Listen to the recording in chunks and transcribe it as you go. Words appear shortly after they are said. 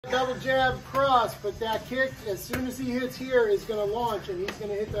Double jab cross, but that kick, as soon as he hits here, is going to launch and he's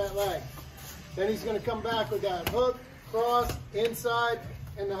going to hit that leg. Then he's going to come back with that hook, cross, inside,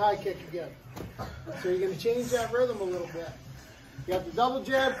 and the high kick again. So you're going to change that rhythm a little bit. You got the double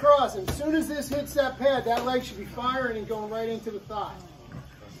jab cross, and as soon as this hits that pad, that leg should be firing and going right into the thigh.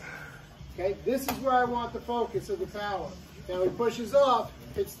 Okay, this is where I want the focus of the power. Now he pushes off,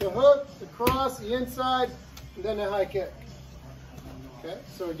 it's the hook, the cross, the inside, and then the high kick. Okay,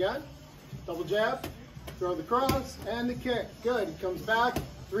 so again, double jab, throw the cross, and the kick. Good, he comes back,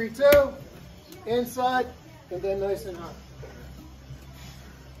 3-2, inside, and then nice and high.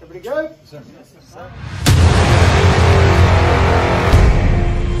 Everybody good? Yes, sir.